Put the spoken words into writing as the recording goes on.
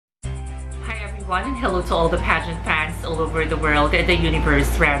everyone, and hello to all the pageant fans all over the world, the universe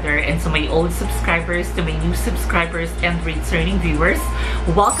rather, and to my old subscribers, to my new subscribers, and returning viewers.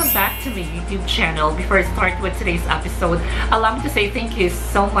 Welcome back to my YouTube channel. Before I start with today's episode, allow me to say thank you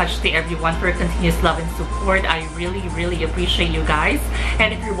so much to everyone for your continuous love and support. I really appreciate you guys.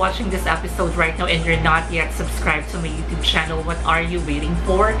 And if you're watching this episode right now and you're not yet subscribed to my YouTube channel, what are you waiting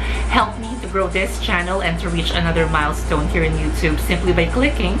for? Help me to grow this channel and to reach another milestone here in YouTube simply by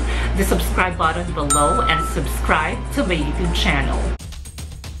clicking the subscribe button below and subscribe to my YouTube channel.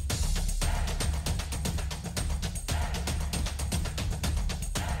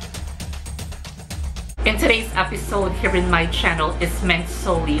 In today's episode here in my channel is meant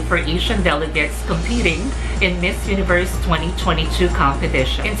solely for Asian delegates competing in Miss Universe 2022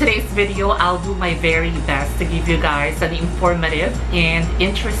 competition. In today's video, I'll do my very best to give you guys an informative and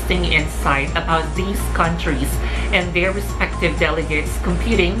interesting insight about these countries and their respective delegates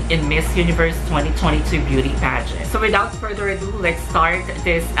competing in Miss Universe 2022 beauty pageant. So without further ado, let's start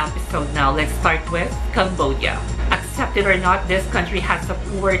this episode now. Let's start with Cambodia. Accept it or not, this country has a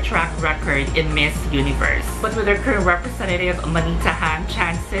poor track record in Miss Universe. But with our current representative, Manita Han,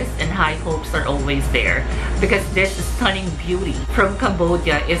 chances and high hopes are always there because this stunning beauty from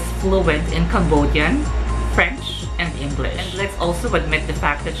Cambodia is fluent in Cambodian, French, and English. And let's also admit the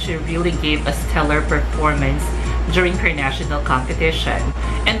fact that she really gave a stellar performance during her national competition.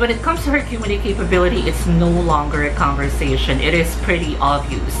 And when it comes to her communication capability, it's no longer a conversation. It is pretty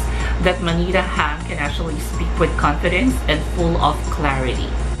obvious that Manita Han can actually speak with confidence and full of clarity.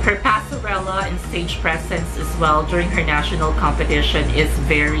 Her passerella and stage presence as well during her national competition is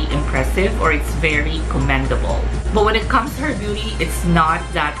very impressive, or it's very commendable. But when it comes to her beauty, it's not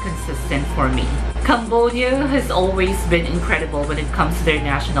that consistent for me. Cambodia has always been incredible when it comes to their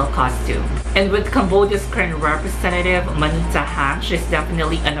national costume. And with Cambodia's current representative, Manita Han, she's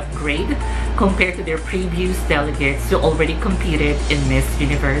definitely an upgrade compared to their previous delegates who already competed in Miss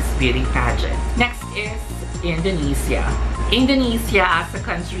Universe beauty pageant. Next is Indonesia. Indonesia as a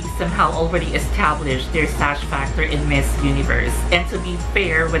country somehow already established their sash factor in Miss Universe. And to be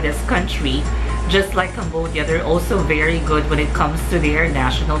fair with this country, just like Cambodia, they're also very good when it comes to their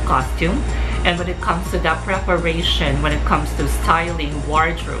national costume. And when it comes to the preparation, when it comes to styling,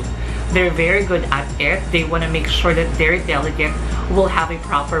 wardrobe, they're very good at it. They want to make sure that their delegate will have a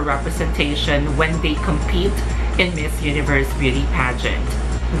proper representation when they compete in Miss Universe beauty pageant.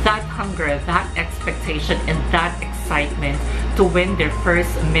 That hunger, that expectation, and that excitement to win their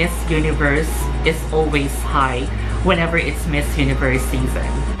first Miss Universe is always high whenever it's Miss Universe season.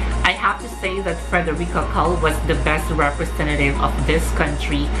 I have to say that Frederica Cull was the best representative of this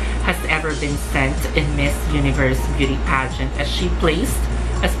country has ever been sent in Miss Universe beauty pageant, as she placed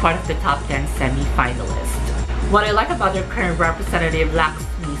as part of the top 10 semi-finalists. What I like about her current representative,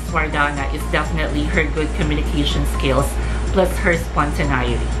 Lakshmi Swardana, is definitely her good communication skills plus her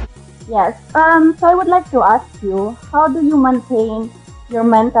spontaneity. Yes, so I would like to ask you, how do you maintain your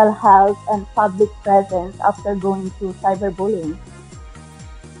mental health and public presence after going through cyberbullying?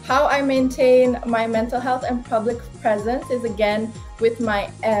 How I maintain my mental health and public presence is again with my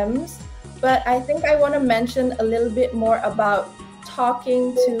M's, but I think I want to mention a little bit more about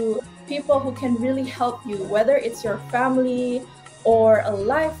talking to people who can really help you, whether it's your family or a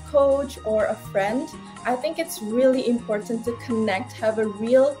life coach or a friend. I think it's really important to connect, have a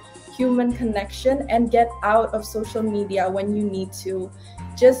real human connection, and get out of social media when you need to.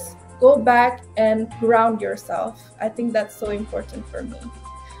 Just go back and ground yourself. I think that's so important for me.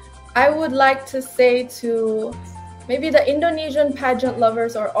 I would like to say to maybe the Indonesian pageant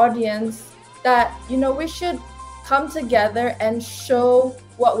lovers or audience that, we should come together and show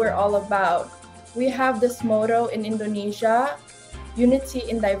what we're all about. We have this motto in Indonesia, unity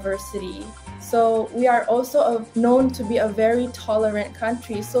in diversity. So we are also known to be a very tolerant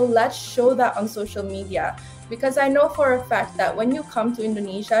country. So let's show that on social media. Because I know for a fact that when you come to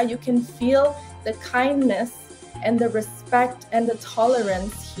Indonesia, you can feel the kindness and the respect and the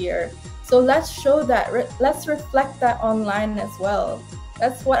tolerance here. So let's show that, let's reflect that online as well.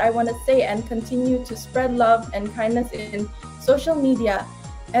 That's what I want to say, and continue to spread love and kindness in social media,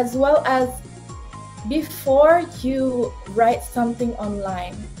 as well as before you write something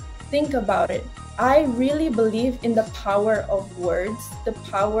online, think about it. I really believe in the power of words, the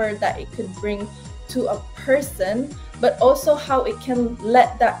power that it could bring to a person, but also how it can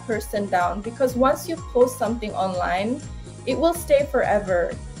let that person down. Because once you post something online, it will stay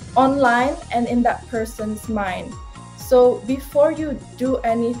forever online and in that person's mind. So before you do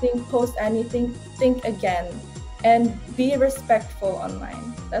anything, post anything, think again and be respectful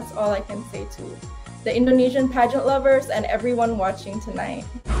online. That's all I can say to the Indonesian pageant lovers, and everyone watching tonight.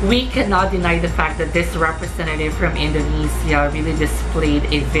 We cannot deny the fact that this representative from Indonesia really displayed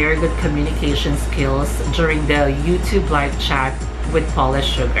a very good communication skills during the YouTube live chat with Paula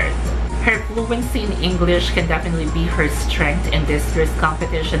Sugar. Her fluency in English can definitely be her strength in this year's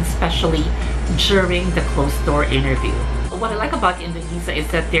competition, especially during the closed-door interview. What I like about Indonesia is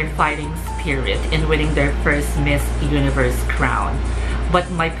that their fighting spirit in winning their first Miss Universe crown. But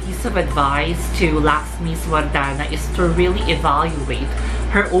my piece of advice to Laxmi Swardana is to really evaluate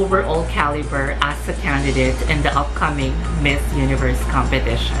her overall caliber as a candidate in the upcoming Miss Universe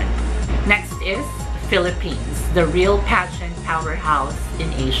competition. Next is Philippines, the real pageant powerhouse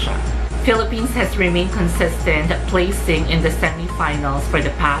in Asia. Philippines has remained consistent, placing in the semifinals for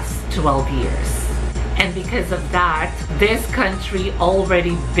the past 12 years. And because of that, this country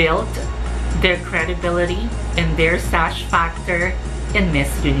already built their credibility and their sash factor in Miss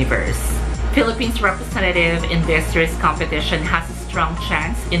Universe. Philippines representative in this year's competition has a strong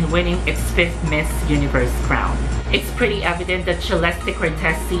chance in winning its 5th Miss Universe crown. It's pretty evident that Celeste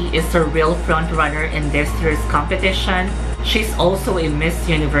Cortesi is a real frontrunner in this year's competition. She's also a Miss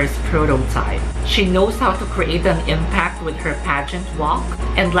Universe prototype. She knows how to create an impact with her pageant walk.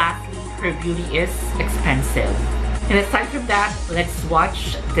 And lastly, her beauty is expensive. And aside from that, let's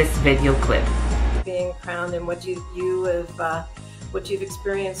watch this video clip. Being crowned and what you've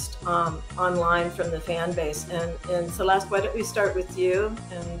experienced online from the fan base. And Celeste, why don't we start with you?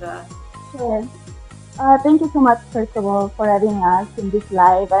 And Sure. Thank you so much, first of all, for having us in this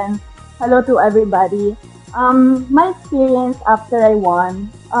live, and hello to everybody. My experience after I won,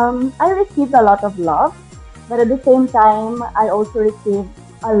 I received a lot of love, but at the same time, I also received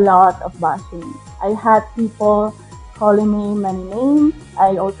a lot of bashing. I had people calling me many names.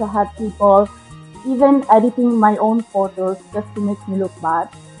 I also had people even editing my own photos just to make me look bad,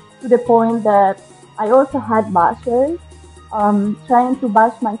 to the point that I also had bashers trying to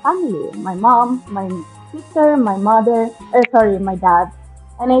bash my family, my mom, my sister, my my dad.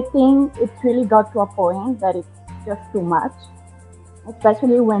 And I think it really got to a point that it's just too much,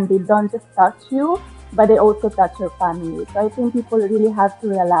 especially when they don't just touch you, but they also touch your family. So I think people really have to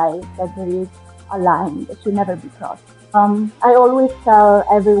realize that there is a line that should never be crossed. I always tell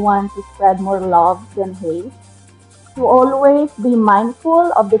everyone to spread more love than hate, to always be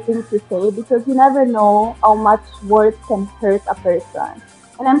mindful of the things you say, because you never know how much words can hurt a person.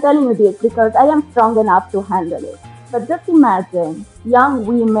 And I'm telling you this because I am strong enough to handle it. But just imagine young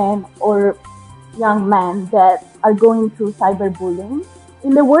women or young men that are going through cyberbullying.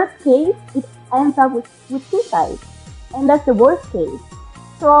 In the worst case, it ends up with suicide. And that's the worst case.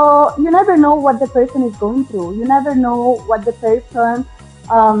 So you never know what the person is going through. You never know what the person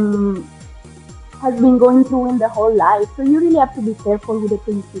has been going through in their whole life. So you really have to be careful with the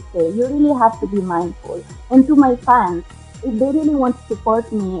things you say. You really have to be mindful. And to my fans, if they really want to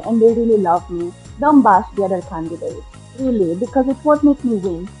support me and they really love me, don't bash the other candidates. Really, because it won't make me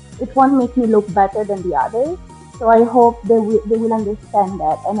win. It won't make me look better than the others. So I hope they will understand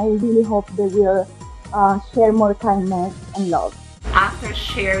that. And I really hope they will share more kindness and love. After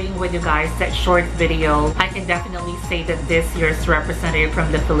sharing with you guys that short video, I can definitely say that this year's representative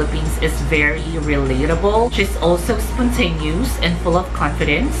from the Philippines is very relatable. She's also spontaneous and full of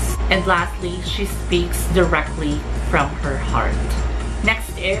confidence. And lastly, she speaks directly from her heart.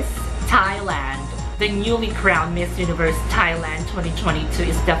 Next is Thailand. The newly crowned Miss Universe Thailand 2022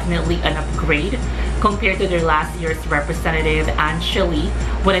 is definitely an upgrade compared to their last year's representative, Anjali,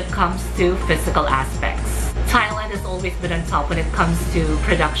 when it comes to physical aspects. Thailand has always been on top when it comes to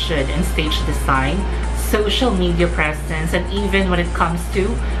production and stage design, social media presence, and even when it comes to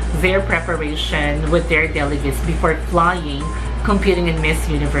their preparation with their delegates before flying, competing in Miss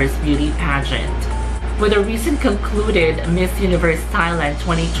Universe Beauty Pageant. With the recent concluded Miss Universe Thailand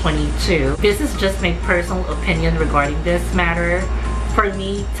 2022, this is just my personal opinion regarding this matter. For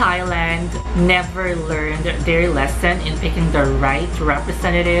me, Thailand never learned their lesson in picking the right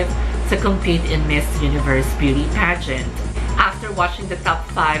representative to compete in Miss Universe Beauty Pageant. After watching the top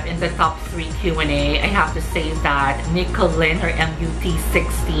 5 and the top 3 Q&A, I have to say that Nicolin or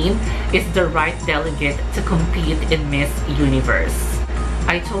MUT16 is the right delegate to compete in Miss Universe.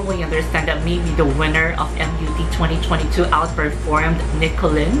 I totally understand that maybe the winner of MUT 2022 outperformed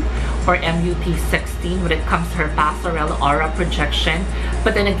Nicolin or MUT 16 when it comes to her passerelle aura projection.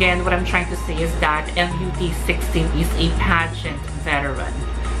 But then again, what I'm trying to say is that MUT 16 is a pageant veteran.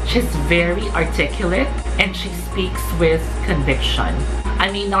 She's very articulate and she speaks with conviction. I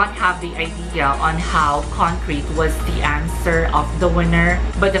may not have the idea on how concrete was the answer of the winner,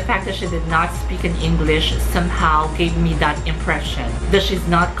 but the fact that she did not speak in English somehow gave me that impression that she's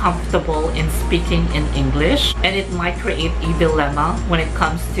not comfortable in speaking in English, and it might create a dilemma when it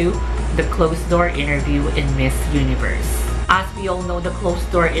comes to the closed-door interview in Miss Universe. As we all know, the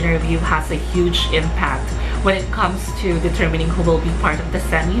closed-door interview has a huge impact when it comes to determining who will be part of the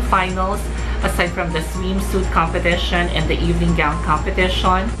semi-finals. Aside from the swimsuit competition and the evening gown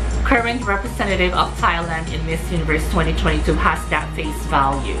competition, current representative of Thailand in Miss Universe 2022 has that face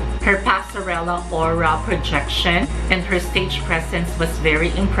value. Her passerella aura projection and her stage presence was very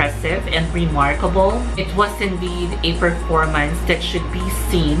impressive and remarkable. It was indeed a performance that should be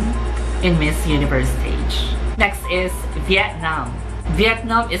seen in Miss Universe stage. Next is Vietnam.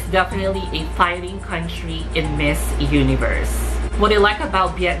 Vietnam is definitely a fighting country in Miss Universe. What I like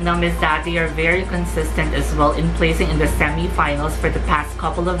about Vietnam is that they are very consistent as well in placing in the semi-finals for the past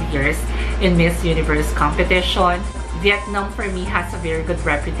couple of years in Miss Universe competition. Vietnam for me has a very good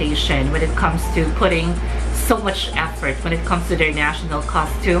reputation when it comes to putting so much effort when it comes to their national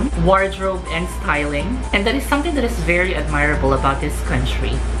costume, wardrobe, and styling. And that is something that is very admirable about this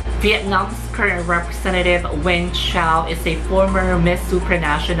country. Vietnam's current representative, Nguyen Chao, is a former Miss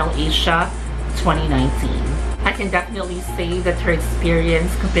Supranational Asia 2019. I can definitely say that her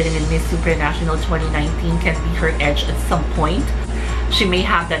experience competing in Miss Supranational 2019 can be her edge at some point. She may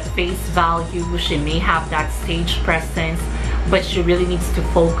have that face value, she may have that stage presence, but she really needs to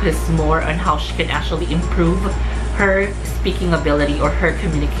focus more on how she can actually improve her speaking ability or her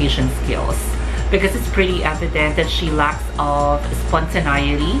communication skills. Because it's pretty evident that she lacks of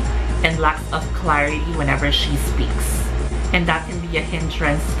spontaneity and lacks of clarity whenever she speaks. And that can be a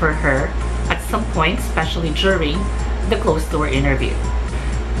hindrance for her at some point, especially during the closed-door interview.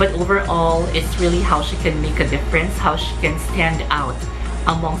 But overall, it's really how she can make a difference, how she can stand out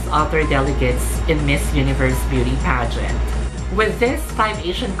amongst other delegates in Miss Universe Beauty Pageant. With these 5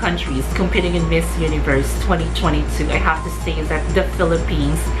 Asian countries competing in Miss Universe 2022, I have to say that the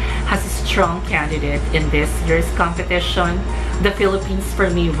Philippines has a strong candidate in this year's competition. The Philippines for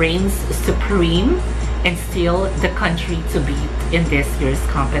me reigns supreme and still the country to beat in this year's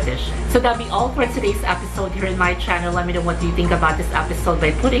competition. So that'll be all for today's episode here in my channel. Let me know what you think about this episode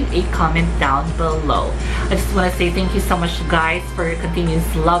by putting a comment down below. I just want to say thank you so much guys for your continuous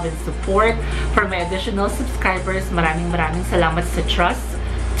love and support. For my additional subscribers, maraming salamat sa trust.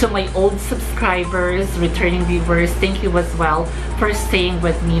 To my old subscribers, returning viewers, thank you as well for staying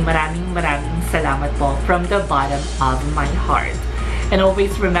with me. Maraming salamat po from the bottom of my heart. And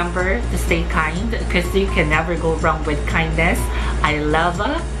always remember to stay kind because you can never go wrong with kindness. I love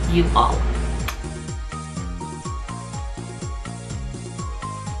you all.